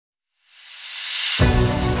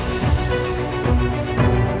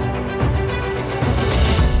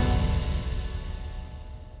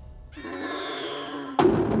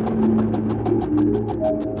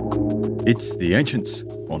It's The Ancients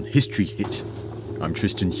on History Hit. I'm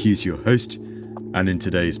Tristan Hughes, your host, and in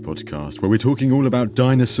today's podcast, where we're talking all about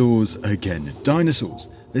dinosaurs again. Dinosaurs,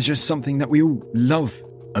 there's just something that we all love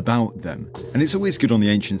about them. And it's always good on The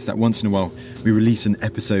Ancients that once in a while we release an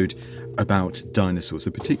episode about dinosaurs,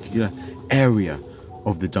 a particular area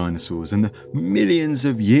of the dinosaurs and the millions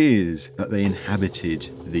of years that they inhabited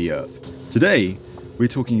the Earth. Today, we're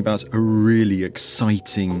talking about a really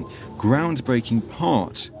exciting, groundbreaking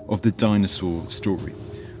part of the dinosaur story.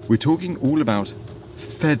 We're talking all about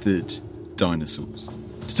feathered dinosaurs.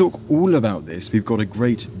 To talk all about this, we've got a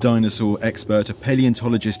great dinosaur expert, a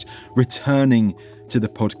paleontologist, returning to the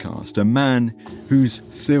podcast, a man who's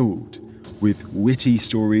filled with witty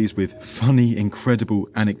stories, with funny, incredible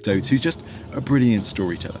anecdotes, who's just a brilliant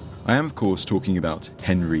storyteller. I am, of course, talking about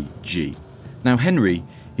Henry G. Now, Henry,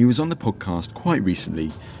 he was on the podcast quite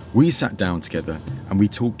recently. We sat down together and we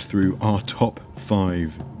talked through our top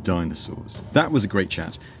 5 dinosaurs. That was a great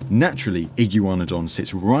chat. Naturally, Iguanodon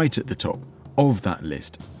sits right at the top of that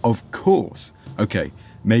list. Of course. Okay,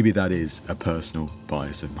 maybe that is a personal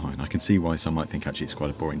bias of mine. I can see why some might think actually it's quite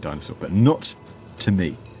a boring dinosaur, but not to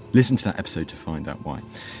me. Listen to that episode to find out why.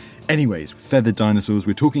 Anyways, feathered dinosaurs.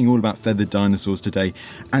 We're talking all about feathered dinosaurs today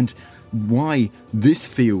and why this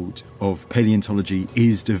field of paleontology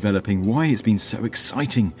is developing, why it's been so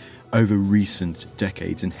exciting over recent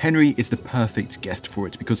decades. And Henry is the perfect guest for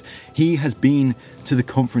it because he has been to the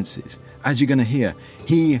conferences. As you're going to hear,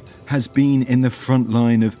 he has been in the front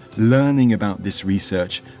line of learning about this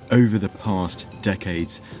research over the past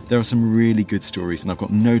decades. There are some really good stories, and I've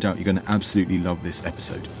got no doubt you're going to absolutely love this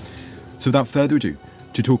episode. So without further ado,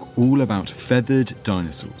 to talk all about feathered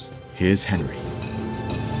dinosaurs, here's Henry.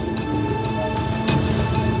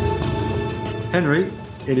 Henry,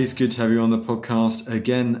 it is good to have you on the podcast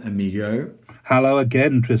again, amigo. Hello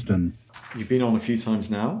again, Tristan. You've been on a few times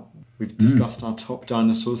now. We've discussed our top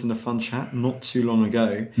dinosaurs in a fun chat not too long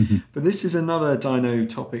ago. But this is another dino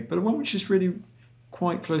topic, but one which is really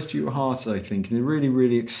quite close to your heart, I think, and a really,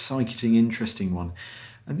 really exciting, interesting one.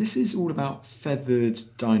 And this is all about feathered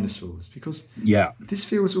dinosaurs, because this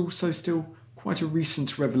feels also still quite a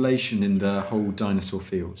recent revelation in the whole dinosaur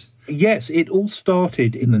field. Yes, it all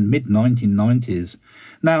started in the mid-1990s.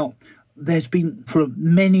 Now, there's been, for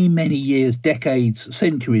many, many years, decades,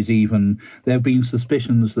 centuries even, there have been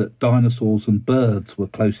suspicions that dinosaurs and birds were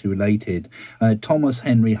closely related. Thomas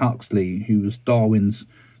Henry Huxley, who was Darwin's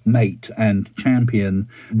mate and champion,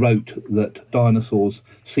 wrote that dinosaurs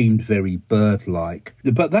seemed very bird-like.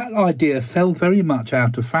 But that idea fell very much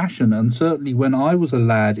out of fashion, and certainly when I was a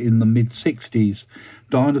lad in the mid-60s,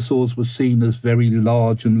 dinosaurs were seen as very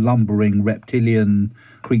large and lumbering reptilian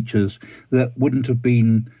creatures that wouldn't have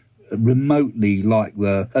been remotely like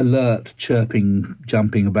the alert, chirping,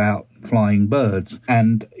 jumping about, flying birds,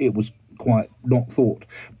 and it was quite not thought.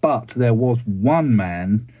 But there was one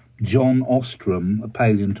man, John Ostrom, a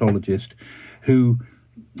paleontologist, who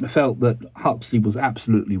felt that Huxley was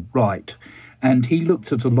absolutely right. And he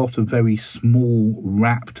looked at a lot of very small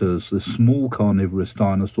raptors, the small carnivorous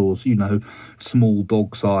dinosaurs, small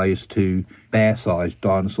dog-sized to bear-sized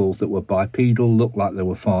dinosaurs that were bipedal, looked like they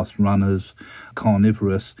were fast runners,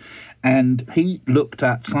 carnivorous. And he looked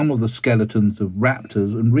at some of the skeletons of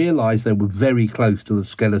raptors and realised they were very close to the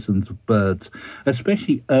skeletons of birds,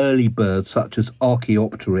 especially early birds such as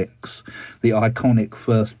Archaeopteryx, the iconic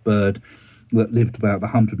first bird that lived about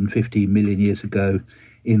 150 million years ago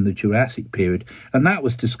in the Jurassic period. And that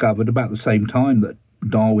was discovered about the same time that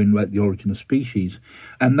Darwin wrote The Origin of Species.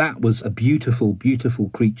 And that was a beautiful, beautiful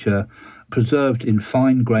creature preserved in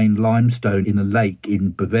fine-grained limestone in a lake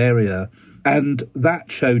in Bavaria. And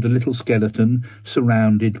that showed a little skeleton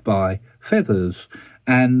surrounded by feathers.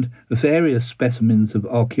 And various specimens of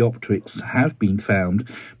Archaeopteryx have been found,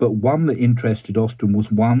 but one that interested Ostrom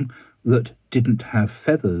was one that didn't have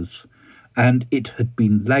feathers, and it had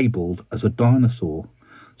been labelled as a dinosaur.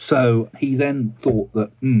 So he then thought that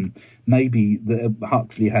maybe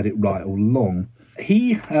Huxley had it right all along.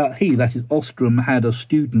 He, that is Ostrom, had a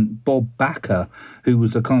student, Bob Backer, who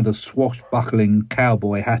was a kind of swashbuckling,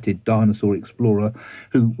 cowboy-hatted dinosaur explorer,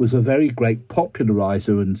 who was a very great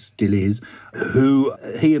populariser and still is,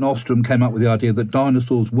 he and Ostrom came up with the idea that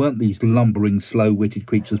dinosaurs weren't these lumbering, slow-witted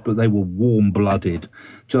creatures, but they were warm-blooded,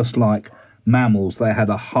 just like mammals. They had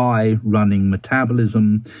a high running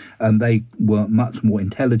metabolism and they were much more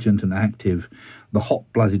intelligent and active. The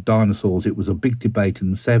hot-blooded dinosaurs, it was a big debate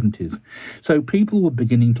in the 70s. So people were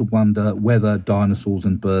beginning to wonder whether dinosaurs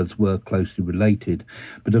and birds were closely related.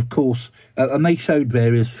 But of course, and they showed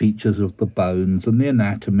various features of the bones and the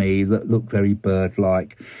anatomy that looked very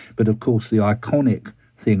bird-like. But of course, the iconic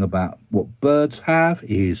thing about what birds have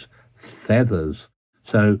is feathers.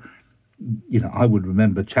 So, I would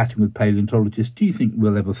remember chatting with paleontologists, do you think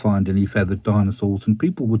we'll ever find any feathered dinosaurs? And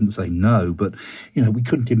people wouldn't say no, but, we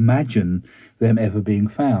couldn't imagine them ever being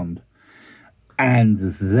found.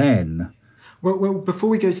 And then... Well,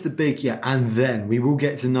 before we go to the big, and then we will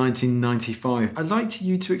get to 1995. I'd like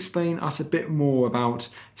you to explain us a bit more about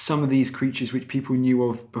some of these creatures which people knew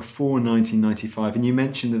of before 1995. And you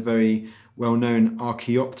mentioned the very well-known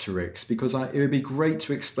Archaeopteryx, because it would be great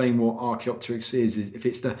to explain what Archaeopteryx is if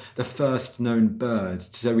it's the first known bird,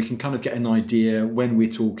 so we can kind of get an idea when we're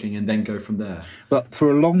talking and then go from there. But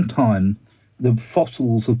for a long time, the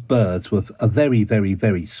fossils of birds are very, very,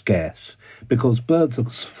 very scarce, because birds are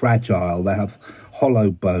fragile, they have hollow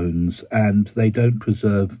bones, and they don't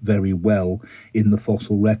preserve very well in the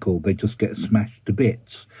fossil record. They just get smashed to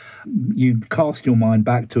bits. You cast your mind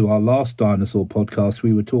back to our last dinosaur podcast.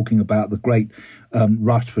 We were talking about the great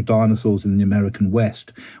rush for dinosaurs in the American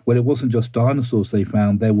West. Well, it wasn't just dinosaurs they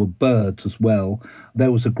found, there were birds as well.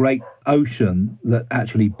 There was a great ocean that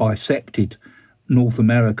actually bisected North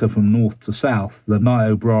America from north to south. The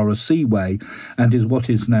Niobrara Seaway, and is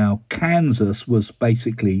what is now Kansas, was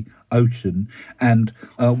basically ocean. And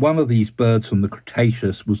one of these birds from the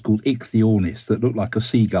Cretaceous was called Ichthyornis, that looked like a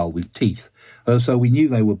seagull with teeth. So we knew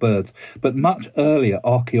they were birds. But much earlier,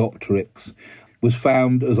 Archaeopteryx was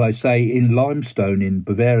found, as I say, in limestone in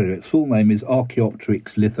Bavaria. Its full name is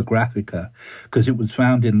Archaeopteryx lithographica, because it was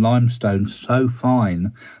found in limestone so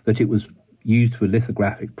fine that it was used for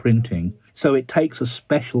lithographic printing. So it takes a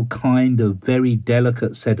special kind of very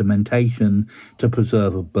delicate sedimentation to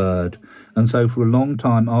preserve a bird. And so for a long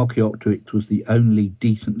time, Archaeopteryx was the only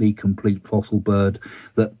decently complete fossil bird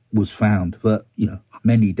that was found for,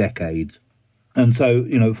 many decades. And so,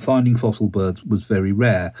 finding fossil birds was very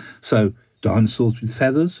rare. So dinosaurs with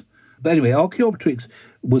feathers. But anyway, Archaeopteryx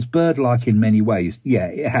was bird-like in many ways. Yeah,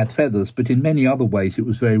 it had feathers, but in many other ways it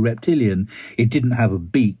was very reptilian. It didn't have a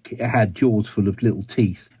beak. It had jaws full of little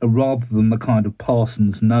teeth, rather than the kind of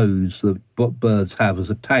parson's nose that birds have as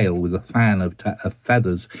a tail with a fan of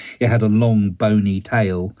feathers. It had a long, bony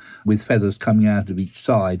tail with feathers coming out of each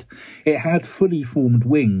side. It had fully formed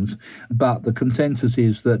wings, but the consensus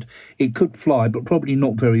is that it could fly, but probably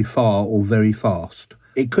not very far or very fast.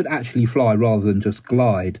 It could actually fly rather than just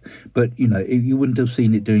glide, but, you wouldn't have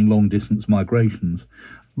seen it doing long-distance migrations.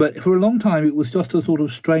 But for a long time, it was just a sort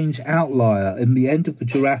of strange outlier. In the end of the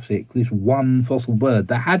Jurassic, this one fossil bird,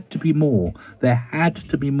 there had to be more,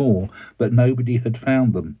 but nobody had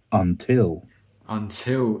found them until.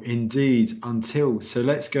 Indeed. So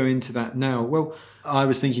let's go into that now. Well, I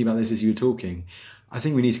was thinking about this as you were talking. I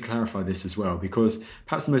think we need to clarify this as well, because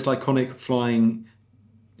perhaps the most iconic flying,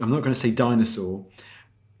 I'm not going to say dinosaur,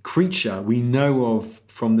 creature we know of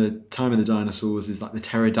from the time of the dinosaurs is like the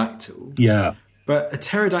pterodactyl. Yeah. But a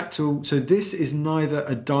pterodactyl, so this is neither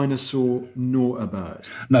a dinosaur nor a bird.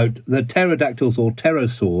 No, the pterodactyls, or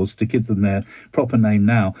pterosaurs, to give them their proper name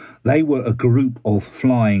now, they were a group of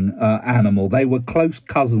flying animal. They were close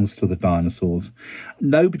cousins to the dinosaurs.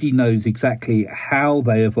 Nobody knows exactly how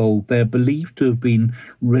they evolved. They're believed to have been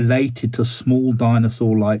related to small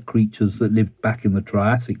dinosaur-like creatures that lived back in the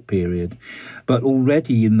Triassic period. But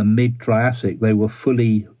already in the mid-Triassic, they were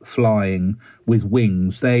fully flying with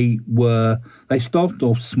wings. They started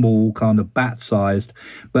off small, kind of bat-sized,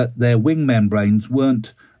 but their wing membranes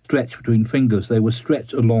weren't stretched between fingers. They were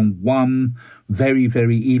stretched along one very,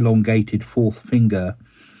 very elongated fourth finger,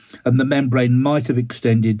 and the membrane might have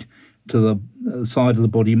extended to the side of the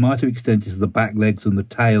body, might have extended to the back legs and the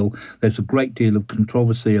tail. There's a great deal of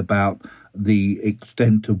controversy about the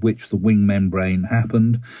extent to which the wing membrane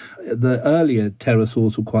happened. The earlier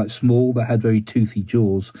pterosaurs were quite small, they had very toothy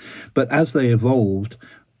jaws, but as they evolved,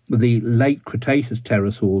 the late Cretaceous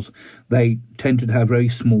pterosaurs, they tended to have very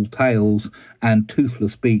small tails and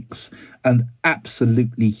toothless beaks and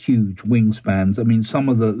absolutely huge wingspans. I mean, some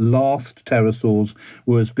of the last pterosaurs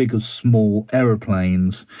were as big as small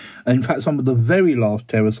aeroplanes. In fact, some of the very last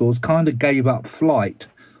pterosaurs kind of gave up flight,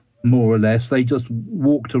 more or less. They just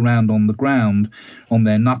walked around on the ground on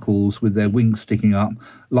their knuckles with their wings sticking up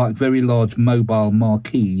like very large mobile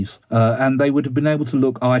marquees, and they would have been able to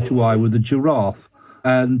look eye to eye with a giraffe.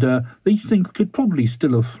 And these things could probably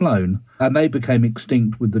still have flown, and they became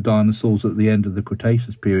extinct with the dinosaurs at the end of the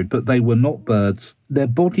Cretaceous period, but they were not birds. Their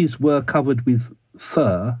bodies were covered with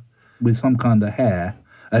fur, with some kind of hair.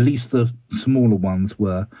 At least the smaller ones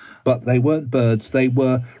were. But they weren't birds. They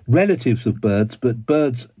were relatives of birds, but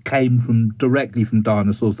birds came directly from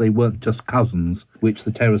dinosaurs. They weren't just cousins, which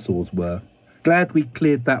the pterosaurs were. Glad we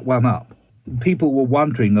cleared that one up. people were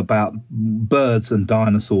wondering about birds and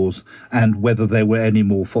dinosaurs and whether there were any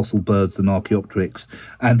more fossil birds than Archaeopteryx.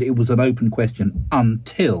 And it was an open question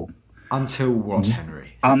until... Until what,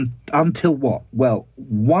 Henry? Until what? Well,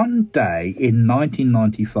 one day in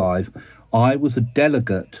 1995, I was a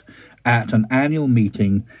delegate at an annual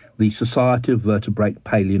meeting, the Society of Vertebrate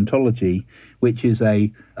Paleontology, which is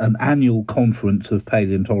an annual conference of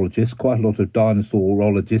paleontologists, quite a lot of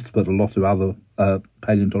dinosaurologists, but a lot of other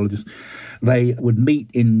paleontologists. They would meet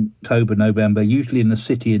in October, November, usually in a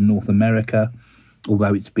city in North America,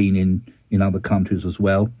 although it's been in other countries as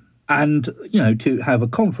well. And, to have a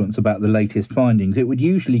conference about the latest findings. It would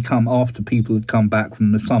usually come after people had come back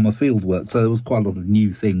from the summer field work, so there was quite a lot of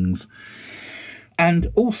new things.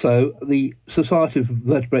 And also, the Society of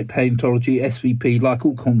Vertebrate Paleontology, SVP, like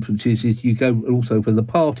all conferences, is you go also for the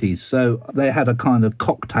parties. So they had a kind of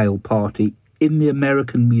cocktail party in the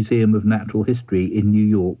American Museum of Natural History in New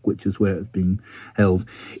York, which is where it's been held,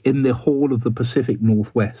 in the Hall of the Pacific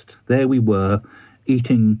Northwest. There we were,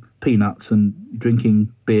 eating peanuts and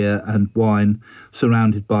drinking beer and wine,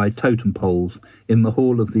 surrounded by totem poles in the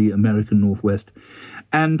Hall of the American Northwest.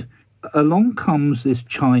 And along comes this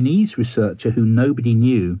Chinese researcher who nobody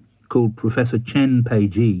knew, called Professor Chen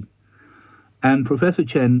Peiji. And Professor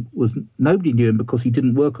Chen nobody knew him because he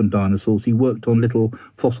didn't work on dinosaurs. He worked on little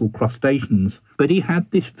fossil crustaceans. But he had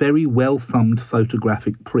this very well-thumbed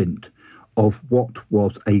photographic print of what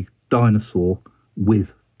was a dinosaur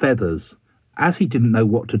with feathers. As he didn't know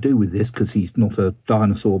what to do with this, because he's not a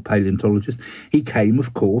dinosaur paleontologist, he came,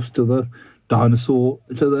 of course, to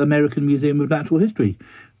the American Museum of Natural History.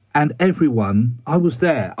 And everyone, I was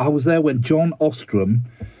there when John Ostrom,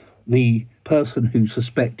 the person who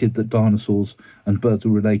suspected that dinosaurs and birds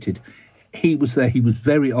were related, he was there. He was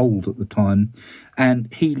very old at the time, and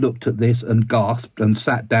he looked at this and gasped and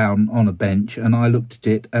sat down on a bench, and I looked at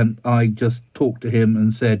it and I just talked to him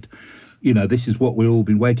and said, this is what we've all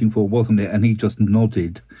been waiting for, wasn't it? And he just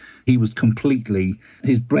nodded. He was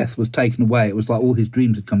his breath was taken away. It was like all his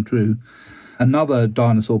dreams had come true. Another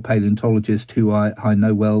dinosaur paleontologist who I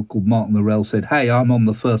know well, called Mark Norell, said, "Hey, I'm on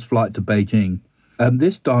the first flight to Beijing." And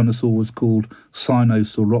this dinosaur was called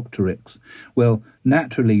Sinosauropteryx. Well,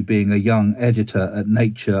 naturally, being a young editor at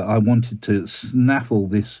Nature, I wanted to snaffle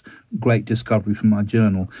this great discovery from my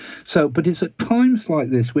journal. But it's at times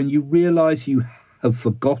like this when you realise you have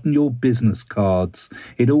forgotten your business cards.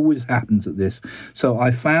 It always happens at this. So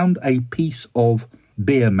I found a piece of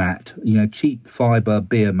beer mat, cheap fibre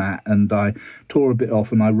beer mat, and I tore a bit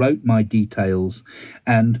off and I wrote my details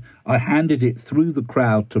and I handed it through the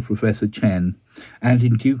crowd to Professor Chen, and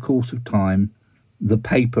in due course of time the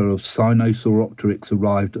paper of Sinosauropteryx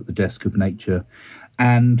arrived at the desk of Nature,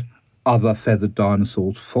 and other feathered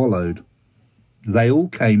dinosaurs followed. They all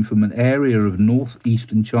came from an area of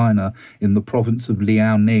northeastern China in the province of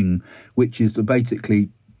Liaoning, which is basically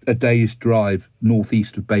a day's drive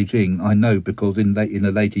northeast of Beijing. I know because in a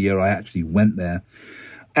later year I actually went there.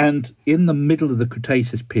 And in the middle of the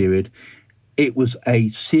Cretaceous period, it was a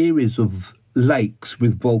series of lakes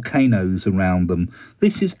with volcanoes around them.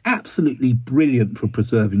 This is absolutely brilliant for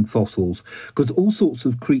preserving fossils because all sorts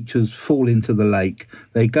of creatures fall into the lake.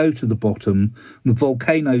 They go to the bottom. The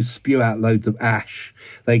volcanoes spew out loads of ash.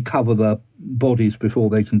 They cover the bodies before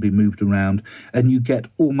they can be moved around, and you get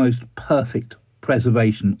almost perfect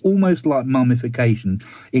preservation, almost like mummification,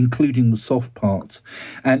 including the soft parts.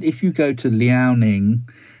 And if you go to Liaoning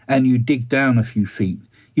and you dig down a few feet,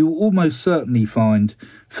 you will almost certainly find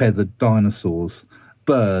feathered dinosaurs,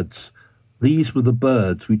 birds. These were the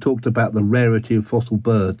birds. We talked about the rarity of fossil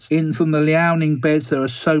birds. From the Liaoning beds, there are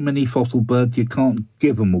so many fossil birds, you can't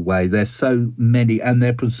give them away. There's so many, and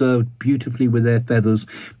they're preserved beautifully with their feathers.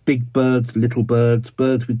 Big birds, little birds,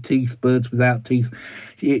 birds with teeth, birds without teeth.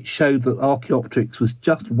 It showed that Archaeopteryx was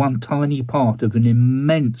just one tiny part of an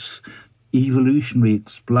immense evolutionary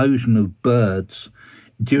explosion of birds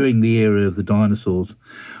during the era of the dinosaurs.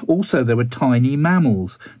 Also, there were tiny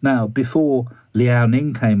mammals. Now, before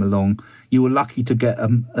Liaoning came along, you were lucky to get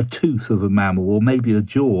a tooth of a mammal or maybe a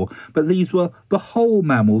jaw, but these were the whole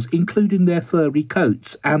mammals, including their furry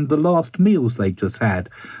coats and the last meals they just had.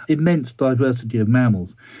 Immense diversity of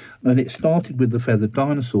mammals. And it started with the feathered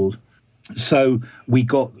dinosaurs. So we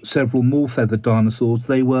got several more feathered dinosaurs.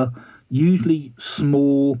 They were usually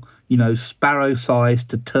small, sparrow-sized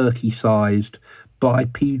to turkey-sized,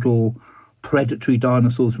 bipedal predatory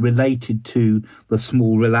dinosaurs related to the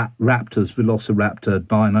small raptors, Velociraptor,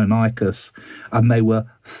 Deinonychus, and they were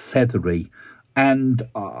feathery. And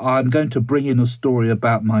I'm going to bring in a story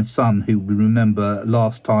about my son, who we remember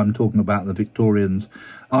last time talking about the Victorians.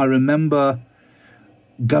 I remember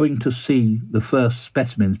going to see the first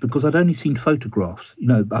specimens, because I'd only seen photographs.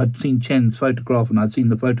 I'd seen Chen's photograph and I'd seen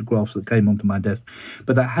the photographs that came onto my desk,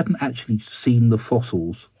 but I hadn't actually seen the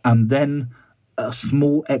fossils. And then a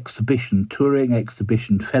small touring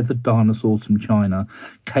exhibition, Feathered Dinosaurs from China,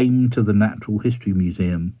 came to the Natural History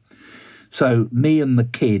Museum. So me and the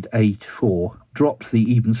kid, aged 4, dropped the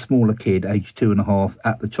even smaller kid, aged 2.5,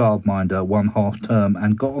 at the childminder one half term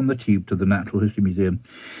and got on the tube to the Natural History Museum.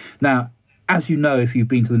 Now, as you know, if you've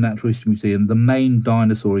been to the Natural History Museum, the main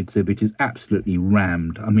dinosaur exhibit is absolutely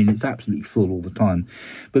rammed. I mean, it's absolutely full all the time.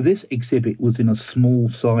 But this exhibit was in a small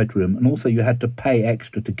side room, and also you had to pay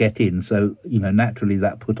extra to get in. So, naturally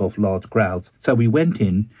that put off large crowds. So we went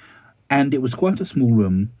in, and it was quite a small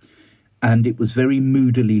room, and it was very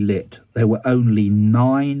moodily lit. There were only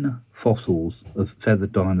 9 fossils of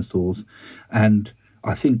feathered dinosaurs, and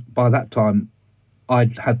I think by that time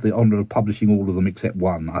I'd had the honour of publishing all of them except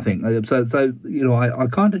one, I think. So I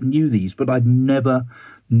kind of knew these, but I'd never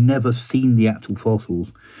seen the actual fossils.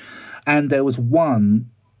 And there was one,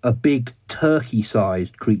 a big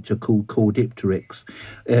turkey-sized creature called Caudipteryx,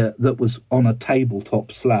 that was on a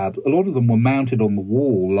tabletop slab. A lot of them were mounted on the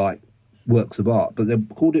wall like works of art, but the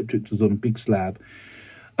Caudipteryx was on a big slab.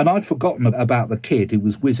 And I'd forgotten about the kid who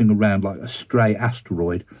was whizzing around like a stray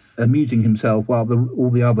asteroid, amusing himself while all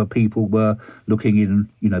the other people were looking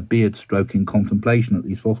in, beard-stroking contemplation at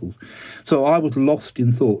these fossils. So I was lost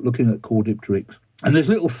in thought looking at Caudipteryx, and this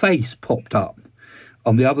little face popped up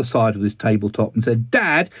on the other side of this tabletop and said,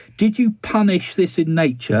 "Dad, did you punish this in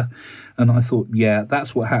nature?" And I thought, yeah,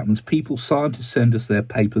 that's what happens. Scientists send us their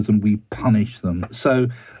papers and we punish them.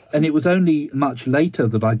 And it was only much later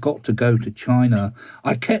that I got to go to China.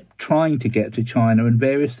 I kept trying to get to China and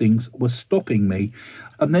various things were stopping me.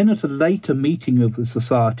 And then at a later meeting of the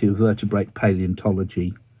Society of Vertebrate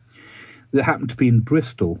Paleontology, that happened to be in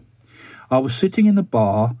Bristol, I was sitting in a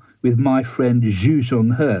bar with my friend Zhu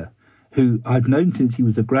Zhonghe, who I've known since he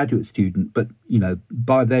was a graduate student, but,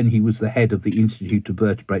 by then he was the head of the Institute of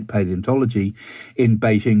Vertebrate Paleontology in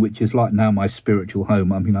Beijing, which is like now my spiritual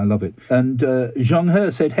home. I mean, I love it. And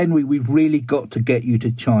Zhonghe said, "Henry, we've really got to get you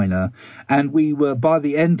to China." And we were, by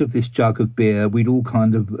the end of this jug of beer, we'd all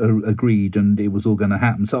kind of agreed and it was all going to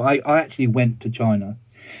happen. So I actually went to China,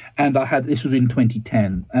 and this was in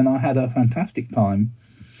 2010, and I had a fantastic time.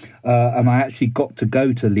 And I actually got to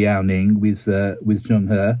go to Liaoning with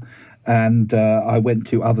Zhonghe. And I went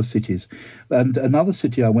to other cities. And another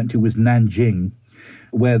city I went to was Nanjing,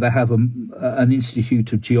 where they have an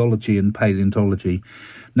Institute of Geology and Paleontology.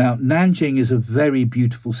 Now, Nanjing is a very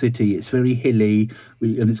beautiful city. It's very hilly,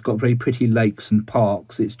 and it's got very pretty lakes and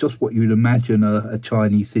parks. It's just what you'd imagine a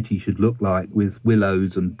Chinese city should look like, with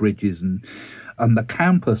willows and bridges. And the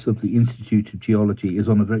campus of the Institute of Geology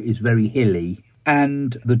is very hilly.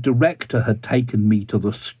 And the director had taken me to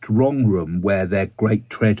the strong room where their great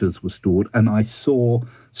treasures were stored, and I saw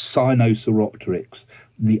Sinosauropteryx,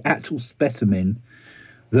 the actual specimen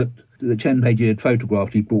that Chen Peiji had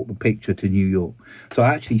photographed. He brought the picture to New York. So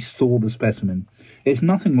I actually saw the specimen. It's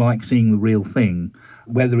nothing like seeing the real thing.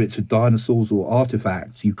 Whether it's dinosaurs or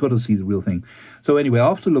artifacts, you've got to see the real thing. So anyway,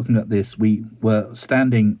 after looking at this, we were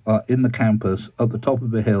standing in the campus at the top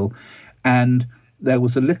of a hill, and there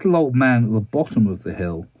was a little old man at the bottom of the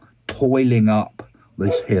hill, toiling up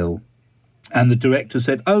this hill. And the director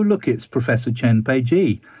said, "Oh, look, it's Professor Chen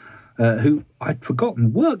Peiji, who I'd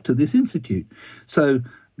forgotten worked at this institute." So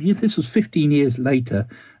this was 15 years later,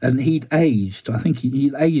 and he'd aged. I think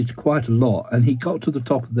he'd aged quite a lot. And he got to the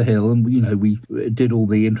top of the hill, and we did all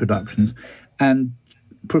the introductions. And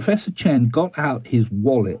Professor Chen got out his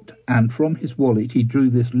wallet, and from his wallet he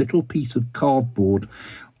drew this little piece of cardboard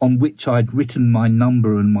on which I'd written my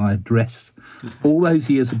number and my address all those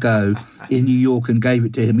years ago in New York, and gave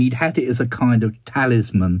it to him. He'd had it as a kind of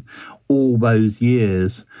talisman all those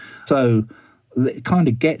years. So it kind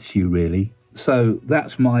of gets you, really. So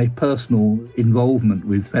that's my personal involvement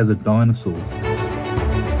with feathered dinosaurs.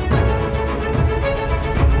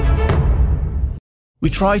 We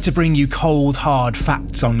try to bring you cold, hard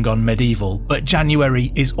facts on Gone Medieval, but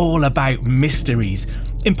January is all about mysteries.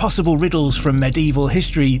 Impossible riddles from medieval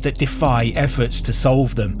history that defy efforts to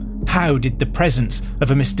solve them. How did the presence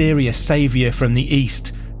of a mysterious saviour from the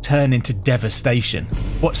East turn into devastation?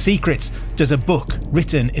 What secrets does a book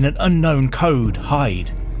written in an unknown code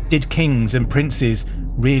hide? Did kings and princes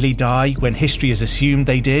really die when history has assumed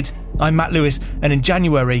they did? I'm Matt Lewis, and in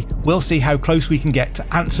January we'll see how close we can get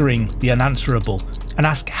to answering the unanswerable and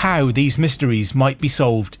ask how these mysteries might be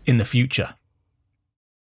solved in the future.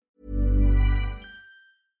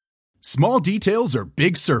 Small details are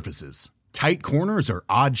big surfaces. Tight corners are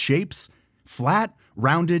odd shapes. Flat,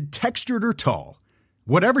 rounded, textured, or tall.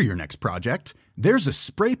 Whatever your next project, there's a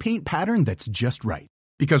spray paint pattern that's just right.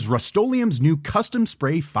 Because Rust-Oleum's new Custom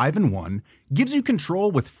Spray 5-in-1 gives you control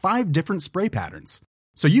with 5 different spray patterns.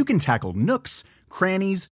 So you can tackle nooks,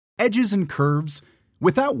 crannies, edges, and curves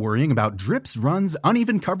without worrying about drips, runs,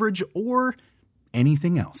 uneven coverage, or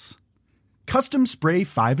anything else. Custom Spray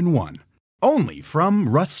 5-in-1. Only from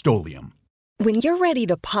Rust-Oleum. When you're ready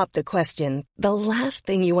to pop the question, the last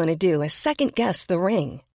thing you want to do is second-guess the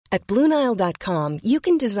ring. At BlueNile.com, you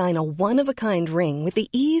can design a one-of-a-kind ring with the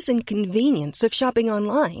ease and convenience of shopping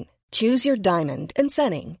online. Choose your diamond and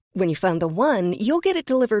setting. When you find the one, you'll get it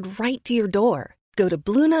delivered right to your door. Go to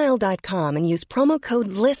BlueNile.com and use promo code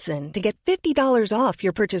LISTEN to get $50 off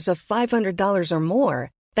your purchase of $500 or more.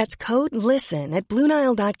 That's code LISTEN at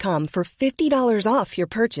BlueNile.com for $50 off your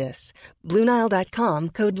purchase. BlueNile.com,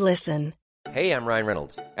 code LISTEN. Hey, I'm Ryan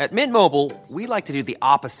Reynolds. At Mint Mobile, we like to do the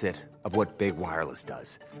opposite of what Big Wireless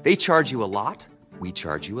does. They charge you a lot, we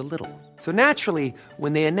charge you a little. So naturally,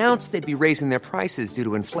 when they announced they'd be raising their prices due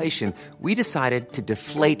to inflation, we decided to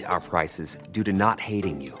deflate our prices due to not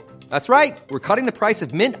hating you. That's right. We're cutting the price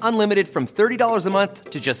of Mint Unlimited from $30 a month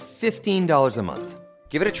to just $15 a month.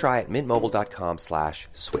 Give it a try at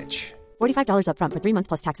mintmobile.com/switch. $45 up front for 3 months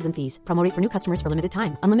plus taxes and fees. Promo rate for new customers for limited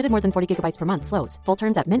time. Unlimited more than 40 gigabytes per month. Slows full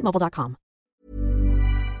terms at mintmobile.com.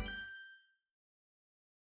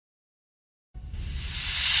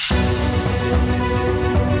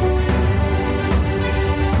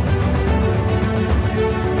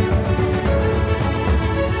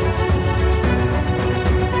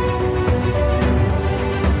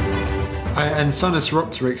 And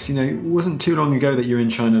Sinosauropteryx, it wasn't too long ago that you were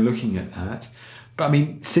in China looking at that. But I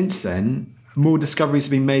mean, since then, more discoveries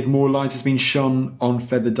have been made, more light has been shone on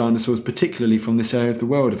feathered dinosaurs, particularly from this area of the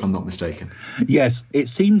world, if I'm not mistaken. Yes, it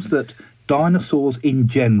seems that dinosaurs in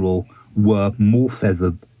general were more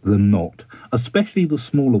feathered than not, especially the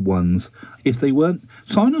smaller ones. If they weren't,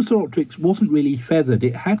 Sinosauropteryx wasn't really feathered.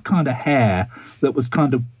 It had kind of hair that was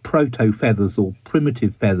kind of proto-feathers or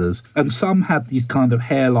primitive feathers, and some had these kind of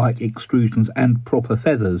hair-like extrusions and proper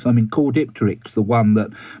feathers. I mean, Caudipteryx, the one that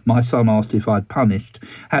my son asked if I'd punished,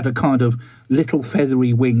 had a kind of little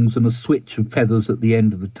feathery wings and a switch of feathers at the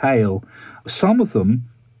end of the tail. Some of them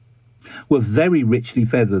were very richly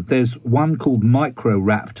feathered. There's one called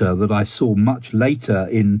Microraptor that I saw much later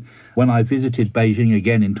when I visited Beijing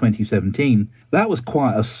again in 2017. That was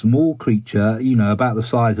quite a small creature, about the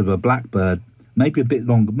size of a blackbird, maybe a bit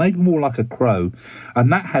longer, maybe more like a crow.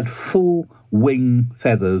 And that had full wing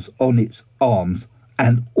feathers on its arms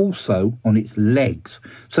and also on its legs.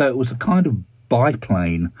 So it was a kind of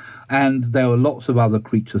biplane. And there were lots of other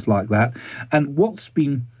creatures like that. And what's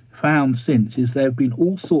been found since is there have been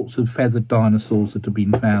all sorts of feathered dinosaurs that have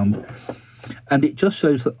been found, and it just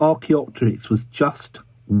shows that Archaeopteryx was just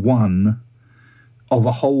one of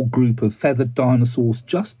a whole group of feathered dinosaurs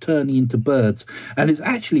just turning into birds. And it's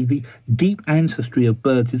actually the deep ancestry of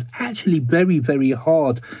birds is actually very, very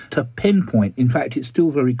hard to pinpoint. In fact, it's still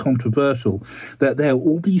very controversial that there are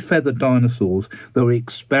all these feathered dinosaurs that were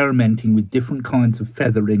experimenting with different kinds of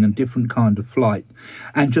feathering and different kind of flight.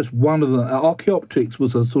 And just one of the Archaeopteryx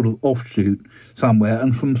was a sort of offshoot somewhere,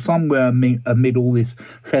 and from somewhere amid all this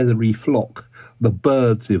feathery flock, the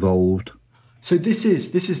birds evolved. So this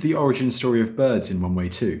is the origin story of birds in one way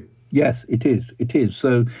too. Yes, it is. It is.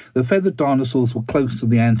 So the feathered dinosaurs were close to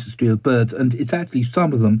the ancestry of birds, and it's actually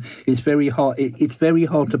some of them. It's very hard. It's very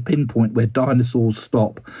hard to pinpoint where dinosaurs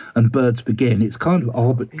stop and birds begin. It's kind of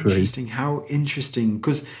arbitrary. Interesting. How interesting.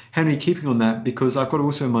 Because Henry, keeping on that, because I've got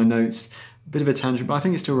also in my notes a bit of a tangent, but I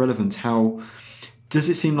think it's still relevant. How does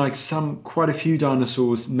it seem like quite a few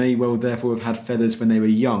dinosaurs may well therefore have had feathers when they were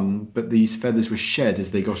young, but these feathers were shed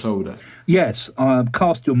as they got older? Yes,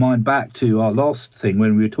 cast your mind back to our last thing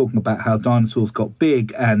when we were talking about how dinosaurs got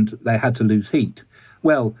big and they had to lose heat.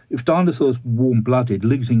 Well, if dinosaurs were warm-blooded,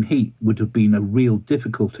 losing heat would have been a real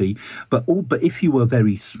difficulty. But if you were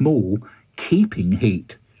very small, keeping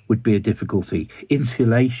heat would be a difficulty.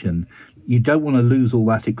 Insulation. You don't want to lose all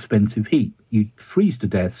that expensive heat. You'd freeze to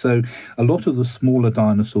death. So a lot of the smaller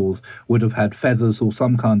dinosaurs would have had feathers or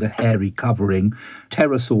some kind of hairy covering.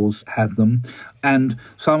 Pterosaurs had them. And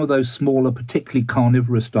some of those smaller, particularly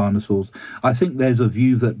carnivorous dinosaurs, I think there's a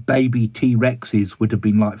view that baby T-Rexes would have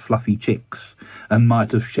been like fluffy chicks and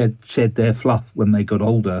might have shed their fluff when they got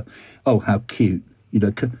older. Oh, how cute.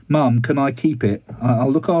 Mum, can I keep it? I'll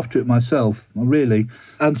look after it myself, really.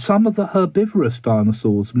 And some of the herbivorous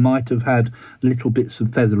dinosaurs might have had little bits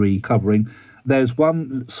of feathery covering. There's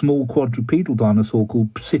one small quadrupedal dinosaur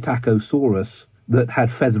called Psittacosaurus that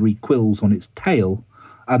had feathery quills on its tail.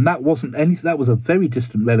 And that wasn't anything. That was a very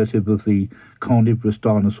distant relative of the carnivorous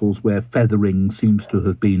dinosaurs, where feathering seems to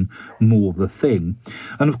have been more the thing.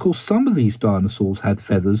 And of course, some of these dinosaurs had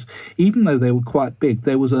feathers, even though they were quite big.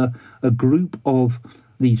 There was a group of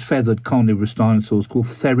these feathered carnivorous dinosaurs called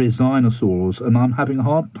therizinosaurs, and I'm having a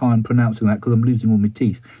hard time pronouncing that because I'm losing all my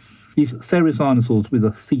teeth. These therizinosaurs with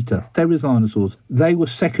a theta, therizinosaurs, they were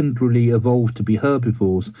secondarily evolved to be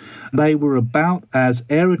herbivores. They were about as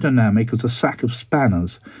aerodynamic as a sack of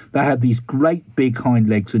spanners. They had these great big hind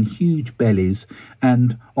legs and huge bellies,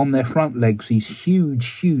 and on their front legs these huge,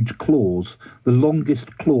 huge claws, the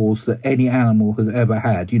longest claws that any animal has ever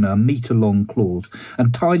had, a metre-long claws,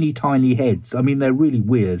 and tiny, tiny heads. I mean, they're really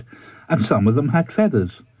weird. And some of them had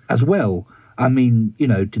feathers as well. I mean,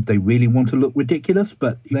 did they really want to look ridiculous?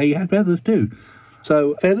 But they had feathers too.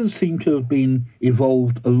 So feathers seem to have been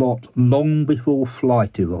evolved a lot long before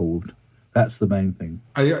flight evolved. That's the main thing.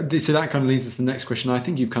 So that kind of leads us to the next question. I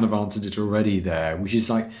think you've kind of answered it already there, which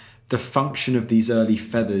is like the function of these early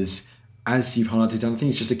feathers, as you've highlighted. And I think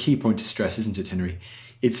it's just a key point to stress, isn't it, Henry?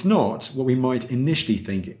 It's not what we might initially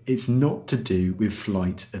think. It's not to do with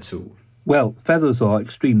flight at all. Well, feathers are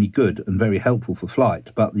extremely good and very helpful for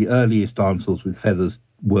flight, but the earliest dinosaurs with feathers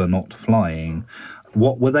were not flying.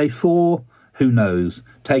 What were they for? Who knows?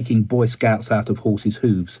 Taking Boy Scouts out of horses'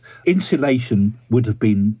 hooves. Insulation would have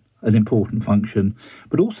been an important function,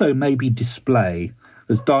 but also maybe display.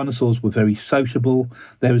 As dinosaurs were very sociable,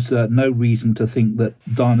 there is no reason to think that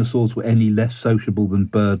dinosaurs were any less sociable than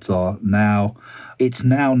birds are now. It's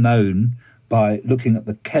now known by looking at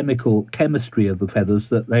the chemistry of the feathers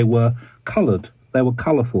that they were coloured, they were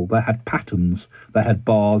colourful, they had patterns, they had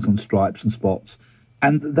bars and stripes and spots,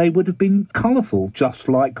 and they would have been colourful just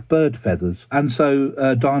like bird feathers. And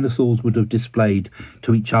so dinosaurs would have displayed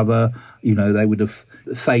to each other, they would have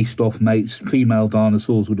faced off mates. Female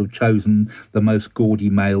dinosaurs would have chosen the most gaudy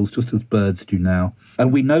males, just as birds do now.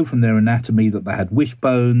 And we know from their anatomy that they had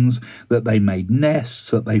wishbones, that they made nests,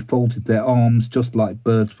 that they folded their arms just like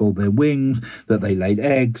birds fold their wings, that they laid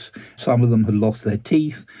eggs. Some of them had lost their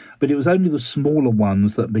teeth, but it was only the smaller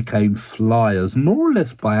ones that became flyers, more or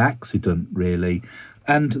less by accident, really.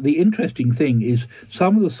 And the interesting thing is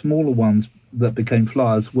some of the smaller ones that became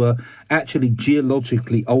flyers were actually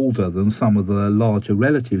geologically older than some of the larger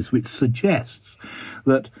relatives, which suggests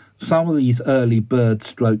that some of these early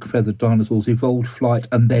bird-stroke-feathered dinosaurs evolved flight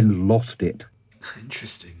and then lost it.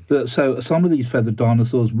 Interesting. So some of these feathered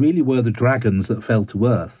dinosaurs really were the dragons that fell to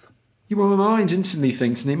Earth. Yeah, well, my mind instantly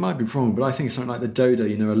thinks, and it might be wrong, but I think something like the dodo,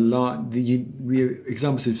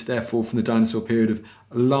 examples, therefore, from the dinosaur period of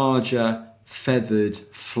larger, feathered,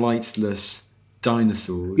 flightless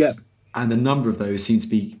dinosaurs. Yeah. And a number of those seem to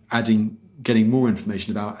be getting more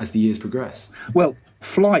information about as the years progress. Well,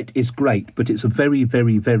 flight is great, but it's a very,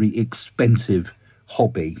 very, very expensive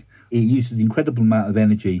hobby. It uses an incredible amount of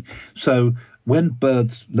energy. So when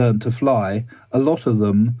birds learned to fly, a lot of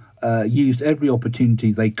them used every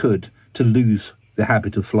opportunity they could to lose the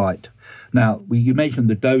habit of flight. Now, you mentioned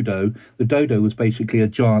the dodo. The dodo was basically a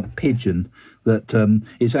giant pigeon that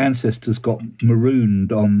its ancestors got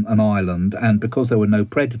marooned on an island, and because there were no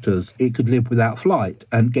predators, it could live without flight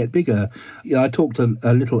and get bigger. I talked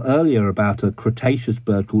a little earlier about a Cretaceous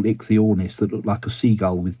bird called Ichthyornis that looked like a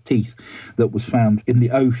seagull with teeth that was found in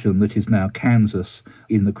the ocean that is now Kansas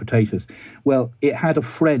in the Cretaceous. Well, it had a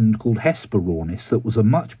friend called Hesperornis that was a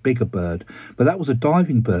much bigger bird, but that was a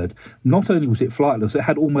diving bird. Not only was it flightless, it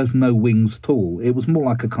had almost no wings at all. It was more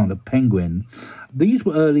like a kind of penguin. These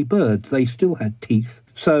were early birds. They still had teeth.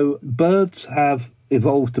 So birds have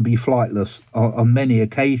evolved to be flightless on many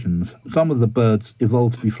occasions. Some of the birds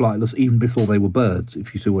evolved to be flightless even before they were birds,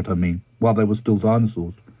 if you see what I mean, while they were still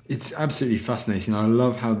dinosaurs. It's absolutely fascinating. I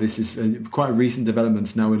love how this is quite a recent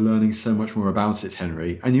development. Now we're learning so much more about it,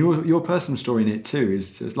 Henry. And your personal story in it too.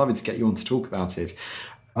 It's lovely to get you on to talk about it.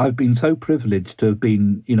 I've been so privileged to have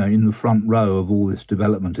been, in the front row of all this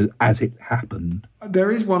development as it happened. There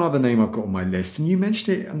is one other name I've got on my list, and you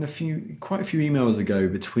mentioned it on quite a few emails ago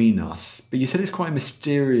between us, but you said it's quite a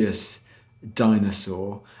mysterious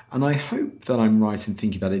dinosaur, and I hope that I'm right in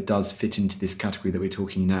thinking that it does fit into this category that we're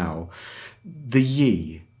talking now. The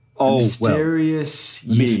Yi. The mysterious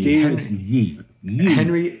Yi.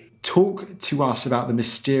 Henry, talk to us about the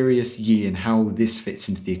mysterious Yi and how this fits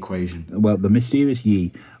into the equation. Well, the mysterious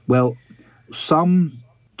Yi. Well, some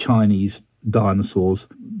Chinese dinosaurs,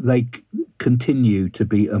 they continue to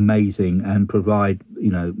be amazing and provide,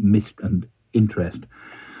 mystery and interest.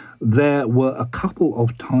 There were a couple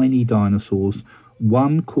of tiny dinosaurs,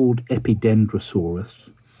 one called Epidendrosaurus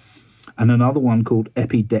and another one called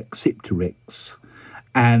Epidexipteryx.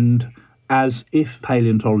 And as if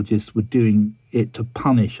paleontologists were doing it to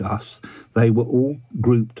punish us, they were all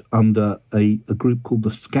grouped under a group called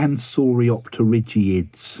the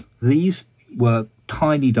Scansoriopterygiids. These were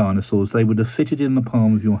tiny dinosaurs. They would have fitted in the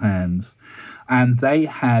palm of your hands. And they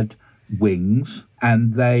had wings,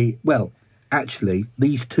 and actually,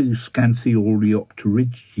 these two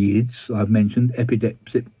Scansoriopterygiids I've mentioned,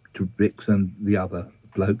 Epidepsitrix and the other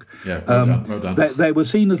bloke. Yeah, well done. They were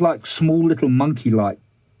seen as like small little monkey-like,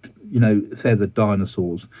 feathered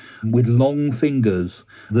dinosaurs with long fingers.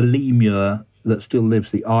 The lemur that still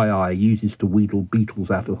lives, the ii, uses to wheedle beetles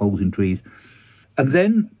out of holes in trees. And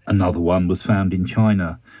then another one was found in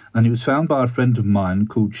China, and it was found by a friend of mine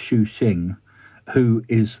called Xu Xing, who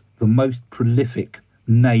is the most prolific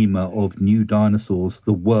namer of new dinosaurs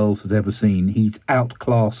the world has ever seen. He's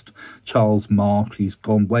outclassed Charles Marsh. He's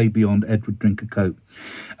gone way beyond Edward Drinker-Cope.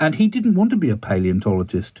 And he didn't want to be a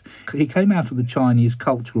paleontologist. He came out of the Chinese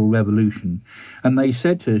Cultural Revolution, and they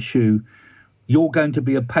said to Xu, "You're going to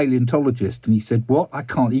be a paleontologist." And he said, "What? I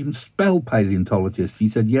can't even spell paleontologist." He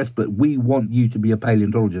said, "Yes, but we want you to be a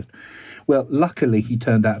paleontologist." Well, luckily he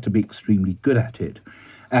turned out to be extremely good at it.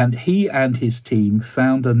 And he and his team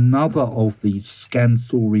found another of these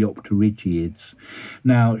Scansoriopterygiids.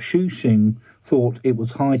 Now, Xu Xing thought it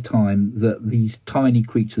was high time that these tiny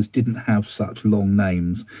creatures didn't have such long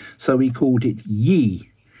names, so he called it Yi,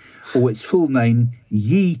 or its full name,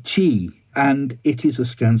 Yi Chi, and it is a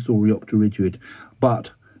Scansoriopterygiid.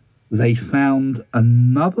 But they found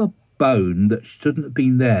another bone that shouldn't have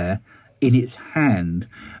been there in its hand,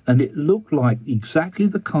 and it looked like exactly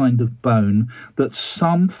the kind of bone that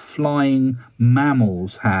some flying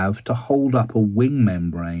mammals have to hold up a wing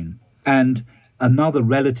membrane. And another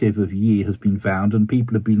relative of Yi has been found, and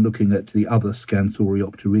people have been looking at the other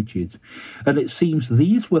Scansoriopterygiids. And it seems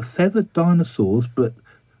these were feathered dinosaurs, but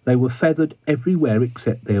they were feathered everywhere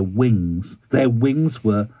except their wings. Their wings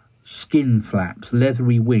were skin flaps,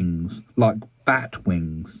 leathery wings, like bat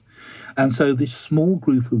wings. And so this small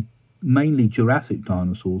group of mainly Jurassic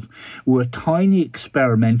dinosaurs were a tiny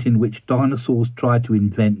experiment in which dinosaurs tried to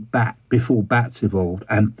invent bat before bats evolved,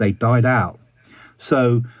 and they died out.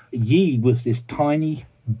 So Yi was this tiny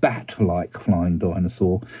bat-like flying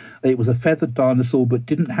dinosaur. It was a feathered dinosaur but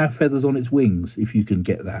didn't have feathers on its wings, if you can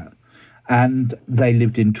get that. And they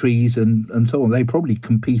lived in trees and so on. They were probably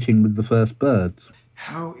competing with the first birds.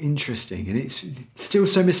 How interesting. And it's still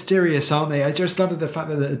so mysterious, aren't they? I just love the fact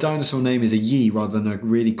that a dinosaur name is a Yi rather than a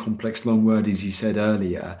really complex long word, as you said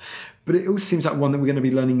earlier. But it also seems like one that we're going to be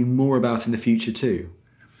learning more about in the future too.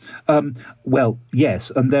 Well,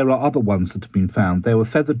 yes, and there are other ones that have been found. There were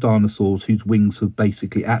feathered dinosaurs whose wings have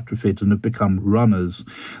basically atrophied and have become runners.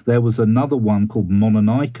 There was another one called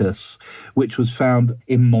Mononychus, which was found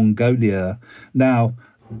in Mongolia. Now,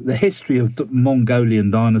 the history of Mongolian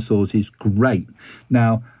dinosaurs is great.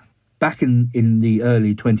 Now, back in the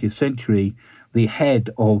early 20th century, the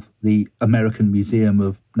head of the American Museum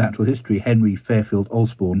of Natural History, Henry Fairfield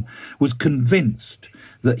Osborn, was convinced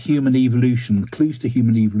that human evolution, clues to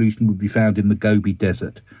human evolution, would be found in the Gobi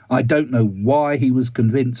Desert. I don't know why he was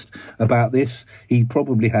convinced about this. He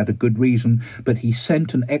probably had a good reason, but he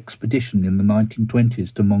sent an expedition in the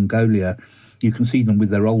 1920s to Mongolia. You can see them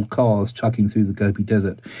with their old cars chugging through the Gobi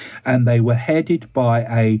Desert. And they were headed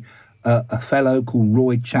by a fellow called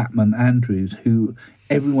Roy Chapman Andrews, who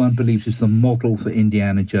everyone believes is the model for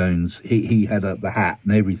Indiana Jones. He had the hat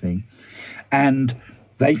and everything. And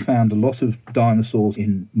they found a lot of dinosaurs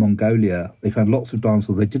in Mongolia. They found lots of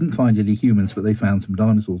dinosaurs. They didn't find any humans, but they found some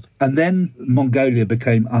dinosaurs. And then Mongolia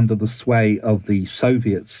became under the sway of the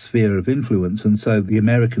Soviet sphere of influence, and so the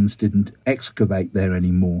Americans didn't excavate there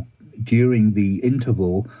anymore. During the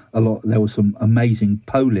interval, there were some amazing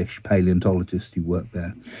Polish paleontologists who worked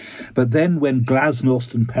there. But then when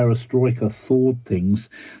Glasnost and Perestroika thawed things,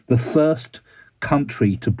 the first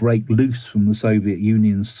country to break loose from the Soviet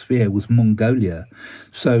Union's sphere was Mongolia.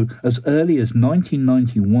 So as early as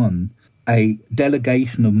 1991, a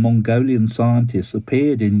delegation of Mongolian scientists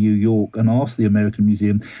appeared in New York and asked the American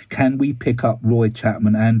Museum, can we pick up Roy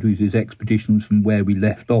Chapman Andrews' expeditions from where we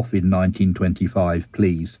left off in 1925,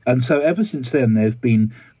 please? And so ever since then, there's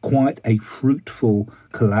been quite a fruitful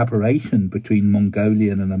collaboration between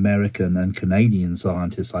Mongolian and American and Canadian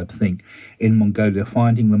scientists, I think, in Mongolia,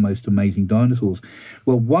 finding the most amazing dinosaurs.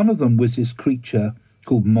 Well, one of them was this creature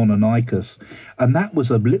called Mononychus, and that was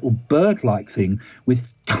a little bird-like thing with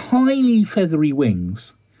tiny feathery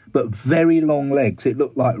wings, but very long legs. It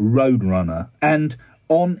looked like Roadrunner. And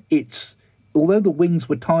on its, although the wings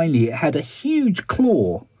were tiny, it had a huge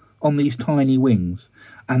claw on these tiny wings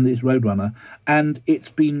and this Roadrunner, and it's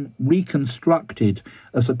been reconstructed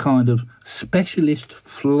as a kind of specialist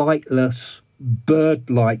flightless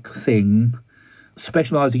bird-like thing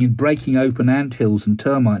specialising in breaking open anthills and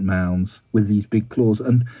termite mounds with these big claws.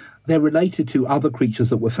 And they're related to other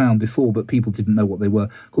creatures that were found before, but people didn't know what they were,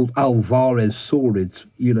 called Alvarez saurids,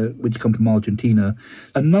 which come from Argentina.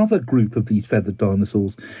 Another group of these feathered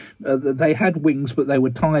dinosaurs. They had wings, but they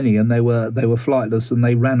were tiny, and they were flightless, and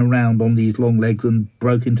they ran around on these long legs and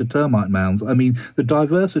broke into termite mounds. I mean, the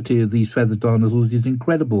diversity of these feathered dinosaurs is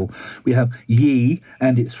incredible. We have Yi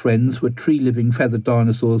and its friends were tree-living feathered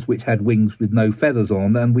dinosaurs which had wings with no feathers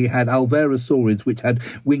on, and we had Alvarez saurids which had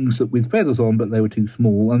wings with feathers on, but they were too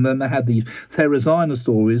small, and then they had these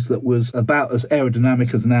Therizinosaurs that was about as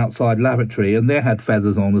aerodynamic as an outside lavatory, and they had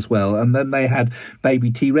feathers on as well. And then they had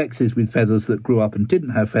baby T-Rexes with feathers that grew up and didn't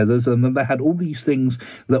have feathers, and then they had all these things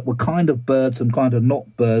that were kind of birds and kind of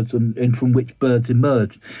not birds, and from which birds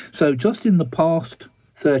emerged. So just in the past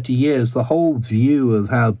 30 years, the whole view of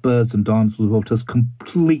how birds and dinosaurs evolved has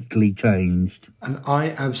completely changed. And I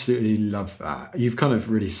absolutely love that. You've kind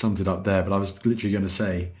of really summed it up there, but I was literally going to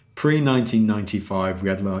say, pre-1995, we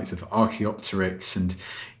had the likes of Archaeopteryx and,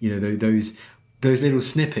 those little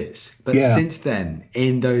snippets. But since then,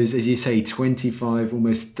 in those, as you say, 25,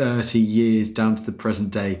 almost 30 years down to the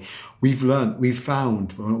present day, these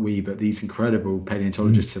incredible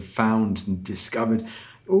paleontologists have found and discovered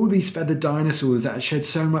all these feathered dinosaurs that shed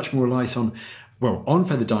so much more light on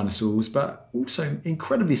feathered dinosaurs, but also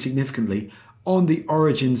incredibly significantly on the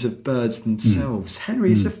origins of birds themselves.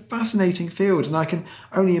 Henry, it's a fascinating field, and I can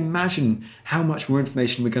only imagine how much more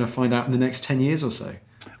information we're going to find out in the next 10 years or so.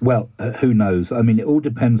 Well, who knows? I mean, it all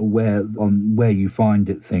depends on where you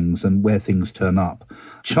find things and where things turn up.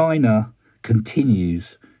 China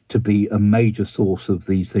continues to be a major source of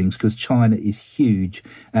these things because China is huge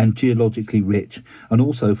and geologically rich, and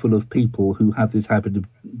also full of people who have this habit of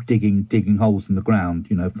digging holes in the ground,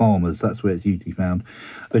 farmers, that's where it's usually found.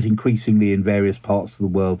 But increasingly in various parts of the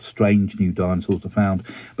world, strange new dinosaurs are found.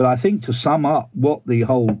 But I think, to sum up, what the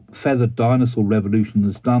whole feathered dinosaur revolution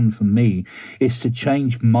has done for me is to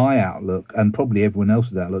change my outlook, and probably everyone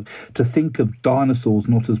else's outlook, to think of dinosaurs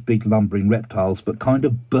not as big lumbering reptiles, but kind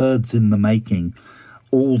of birds in the making.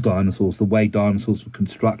 All dinosaurs, the way dinosaurs were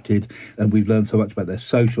constructed, and we've learned so much about their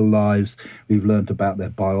social lives, we've learned about their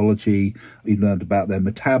biology, we've learned about their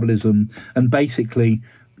metabolism, and basically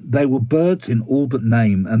they were birds in all but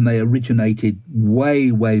name, and they originated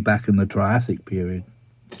way, way back in the Triassic period.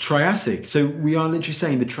 The Triassic? So we are literally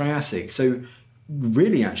saying the Triassic. So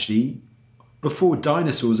really, actually, before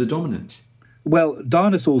dinosaurs are dominant. Well,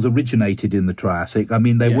 dinosaurs originated in the Triassic. I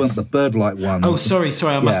mean, they weren't the bird-like ones. Oh, sorry,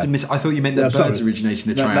 I must have missed. I thought you meant that birds originated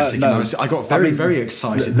in the Triassic. No. And I got very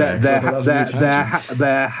excited there.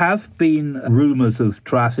 There have been rumours of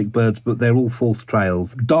Triassic birds, but they're all false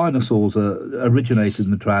trails. Dinosaurs originated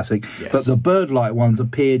in the Triassic, but the bird-like ones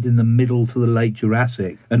appeared in the middle to the late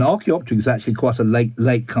Jurassic. And Archaeopteryx is actually quite a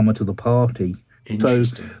late comer to the party. So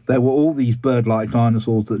there were all these bird-like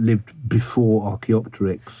dinosaurs that lived before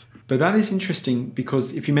Archaeopteryx. But that is interesting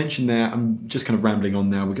because if you mention there, I'm just kind of rambling on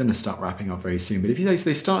now, we're going to start wrapping up very soon. But if you say so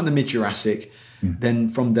they start in the mid-Jurassic, then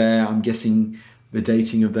from there, I'm guessing the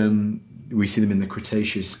dating of them, we see them in the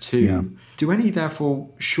Cretaceous too. Yeah. Do any,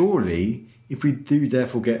 therefore, surely, if we do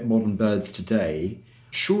therefore get modern birds today,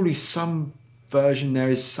 surely some version there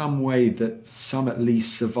is some way that some at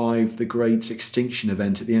least survive the great extinction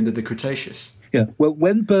event at the end of the Cretaceous? Yeah, well,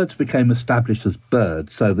 when birds became established as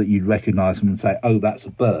birds, so that you'd recognise them and say, oh, that's a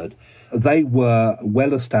bird, they were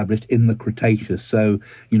well established in the Cretaceous. So,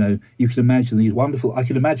 you can imagine I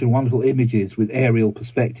can imagine wonderful images with aerial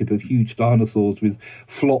perspective of huge dinosaurs with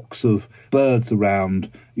flocks of birds around.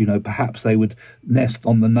 Perhaps they would nest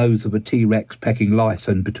on the nose of a T-Rex pecking lice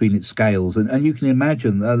and between its scales. And you can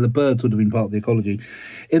imagine the birds would have been part of the ecology.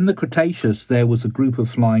 In the Cretaceous, there was a group of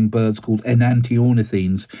flying birds called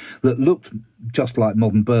enantiornithines that looked just like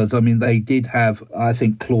modern birds. I mean, they did have, I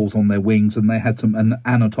think, claws on their wings, and they had some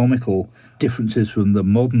anatomical differences from the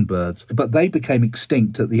modern birds. But they became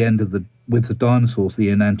extinct at the end of with the dinosaurs, the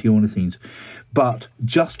enantiornithines. But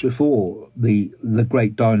just before the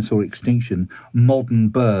great dinosaur extinction, modern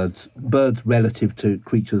birds relative to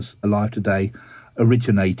creatures alive today,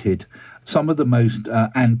 originated. Some of the most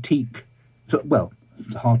antique,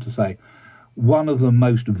 it's hard to say, one of the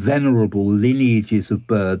most venerable lineages of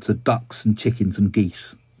birds are ducks and chickens and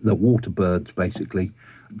geese. They're water birds, basically.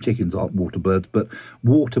 Chickens aren't water birds, but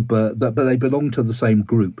but they belong to the same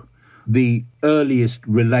group. The earliest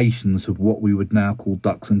relations of what we would now call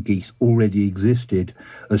ducks and geese already existed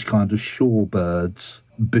as kind of shore birds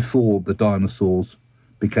before the dinosaurs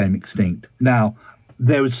became extinct. Now,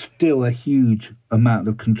 there is still a huge amount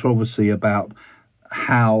of controversy about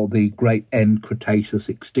how the great end Cretaceous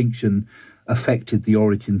extinction affected the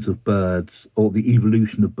origins of birds or the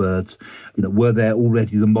evolution of birds? Were there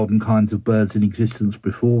already the modern kinds of birds in existence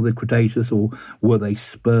before the Cretaceous, or were they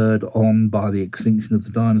spurred on by the extinction of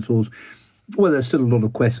the dinosaurs? Well, there's still a lot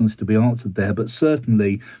of questions to be answered there, but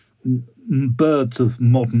certainly birds of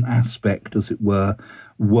modern aspect, as it were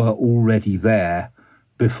already there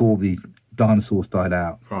before the dinosaurs died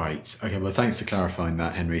out. Right. Okay, well, thanks for clarifying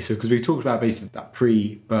that, Henry. So, because we talked about basically that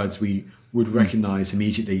pre-birds we would recognise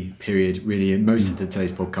immediately period, really, in most of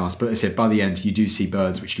today's podcast. But as I said, by the end, you do see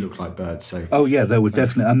birds which look like birds. So, oh, yeah, there were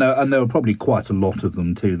definitely, and there were probably quite a lot of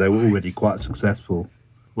them too. They were already quite successful.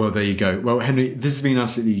 Well, there you go. Well, Henry, this has been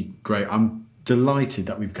absolutely great. I'm delighted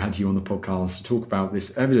that we've had you on the podcast to talk about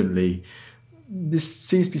this. Evidently, this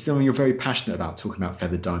seems to be something you're very passionate about, talking about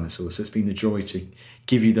feathered dinosaurs. So it's been a joy to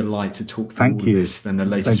give you the light to talk through all of this and the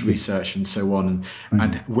latest research and so on,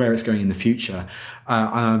 and where it's going in the future.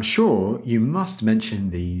 I'm sure you must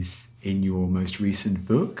mention these in your most recent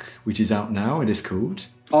book, which is out now. It is called...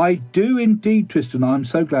 I do indeed, Tristan. I'm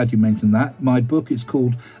so glad you mentioned that. My book is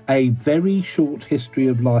called A Very Short History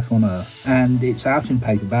of Life on Earth, and it's out in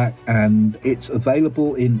paperback, and it's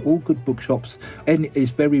available in all good bookshops, and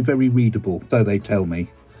it's very, very readable, so they tell me.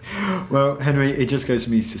 Well, Henry, it just goes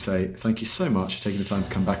for me to say thank you so much for taking the time to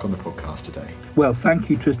come back on the podcast today. Well, thank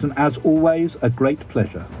you, Tristan. As always, a great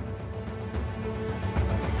pleasure.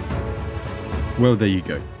 Well, there you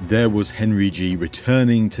go. There was Henry G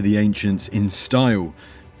returning to the ancients in style,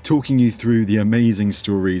 talking you through the amazing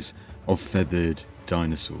stories of feathered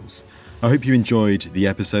dinosaurs. I hope you enjoyed the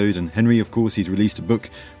episode, and Henry, of course, he's released a book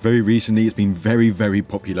very recently. It's been very, very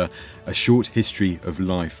popular, A Short History of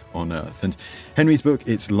Life on Earth. And Henry's book,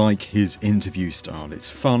 it's like his interview style. It's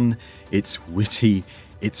fun, it's witty,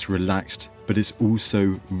 it's relaxed, but it's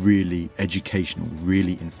also really educational,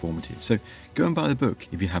 really informative. So go and buy the book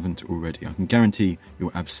if you haven't already. I can guarantee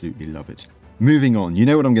you'll absolutely love it. Moving on, you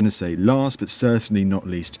know what I'm going to say. Last but certainly not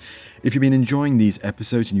least, if you've been enjoying these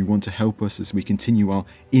episodes and you want to help us as we continue our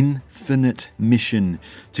infinite mission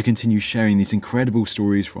to continue sharing these incredible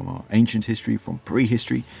stories from our ancient history, from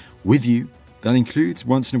prehistory, with you, that includes,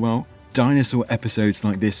 once in a while, dinosaur episodes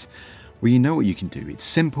like this, well, you know what you can do. It's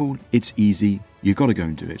simple, it's easy, you've got to go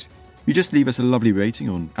and do it. You just leave us a lovely rating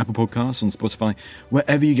on Apple Podcasts, on Spotify,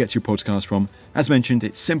 wherever you get your podcast from. As mentioned,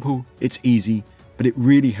 it's simple, it's easy, but it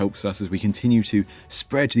really helps us as we continue to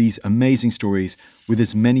spread these amazing stories with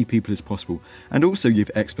as many people as possible, and also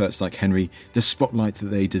give experts like Henry the spotlight that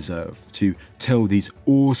they deserve to tell these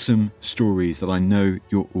awesome stories that I know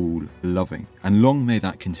you're all loving. And long may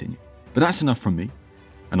that continue. But that's enough from me,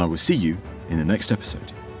 and I will see you in the next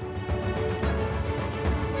episode.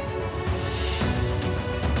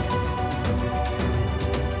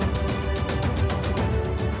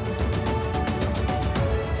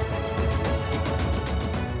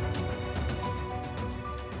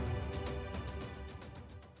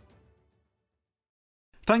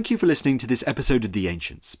 Thank you for listening to this episode of The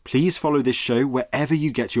Ancients. Please follow this show wherever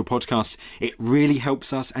you get your podcasts. It really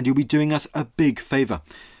helps us, and you'll be doing us a big favour.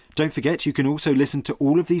 Don't forget, you can also listen to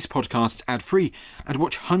all of these podcasts ad-free and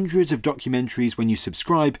watch hundreds of documentaries when you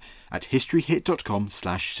subscribe at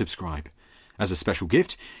historyhit.com/subscribe. As a special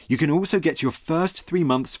gift, you can also get your first 3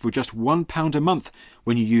 months for just £1 a month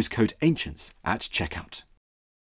when you use code ANCIENTS at checkout.